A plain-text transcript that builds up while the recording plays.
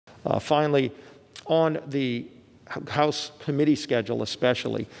Finally, on the House committee schedule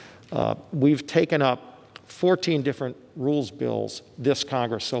especially, we've taken up 14 different rules bills this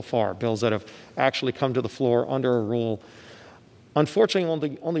Congress so far, bills that have actually come to the floor under a rule.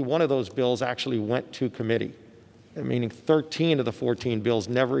 Unfortunately, only one of those bills actually went to committee, meaning 13 of the 14 bills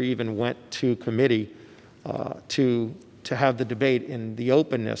never even went to committee to have the debate in the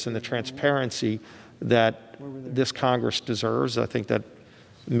openness and the transparency that this Congress deserves. I think that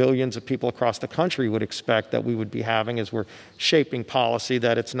millions of people across the country would expect that we would be having as we're shaping policy,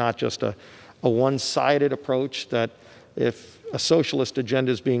 that it's not just a one-sided approach, that if a socialist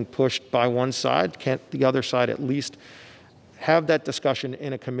agenda is being pushed by one side, can't the other side at least have that discussion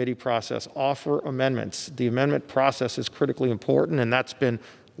in a committee process, offer amendments? The amendment process is critically important, and that's been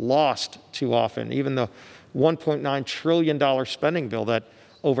lost too often. Even the $1.9 trillion spending bill, that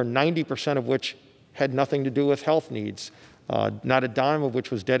over 90% of which had nothing to do with health needs, not a dime of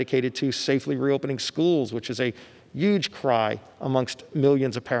which was dedicated to safely reopening schools, which is a huge cry amongst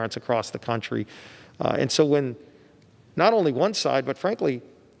millions of parents across the country. And so when not only one side, but frankly,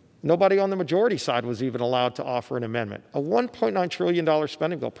 nobody on the majority side was even allowed to offer an amendment. A $1.9 trillion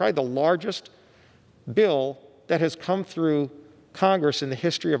spending bill, probably the largest bill that has come through Congress in the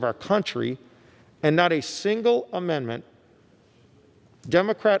history of our country, and not a single amendment,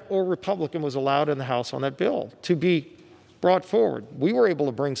 Democrat or Republican, was allowed in the House on that bill to be brought forward. We were able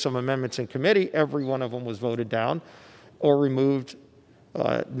to bring some amendments in committee. Every one of them was voted down or removed.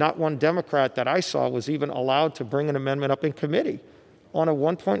 Not one Democrat that I saw was even allowed to bring an amendment up in committee on a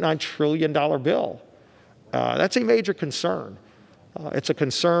 $1.9 trillion bill. That's a major concern. It's a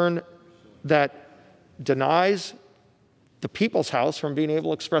concern that denies the people's house from being able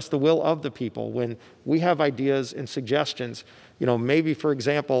to express the will of the people when we have ideas and suggestions. You know, maybe, for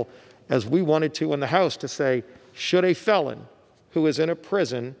example, as we wanted to in the House, to say, should a felon who is in a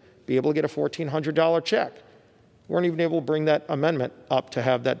prison be able to get a $1,400 check? We weren't even able to bring that amendment up to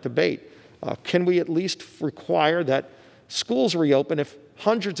have that debate. Can we at least require that schools reopen? If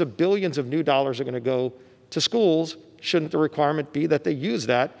hundreds of billions of new dollars are going to go to schools, shouldn't the requirement be that they use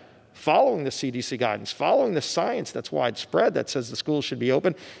that following the CDC guidance, following the science that's widespread that says the schools should be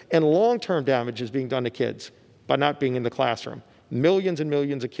open, and long-term damage is being done to kids by not being in the classroom? Millions and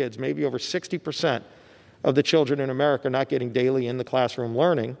millions of kids, maybe over 60% of the children in America, are not getting daily in the classroom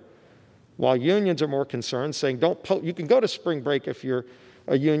learning, while unions are more concerned, saying, you can go to spring break if you're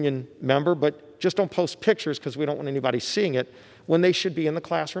a union member, but just don't post pictures because we don't want anybody seeing it, when they should be in the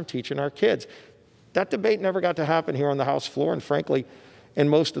classroom teaching our kids. That debate never got to happen here on the House floor, and frankly, in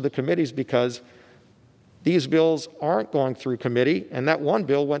most of the committees, because these bills aren't going through committee, and that one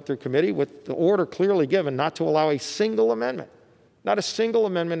bill went through committee with the order clearly given not to allow a single amendment. Not a single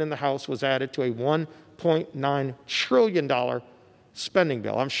amendment in the House was added to a $1.9 trillion spending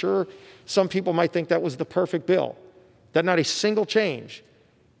bill. I'm sure some people might think that was the perfect bill, that not a single change.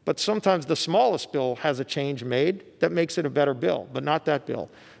 But sometimes the smallest bill has a change made that makes it a better bill, but not that bill.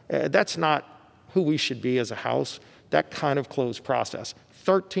 That's not who we should be as a House, that kind of closed process.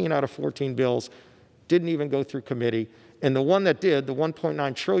 13 out of 14 bills didn't even go through committee. And the one that did, the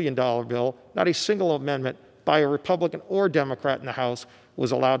 $1.9 trillion bill, not a single amendment by a Republican or Democrat in the House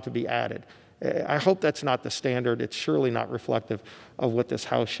was allowed to be added. I hope that's not the standard. It's surely not reflective of what this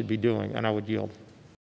House should be doing, and I would yield.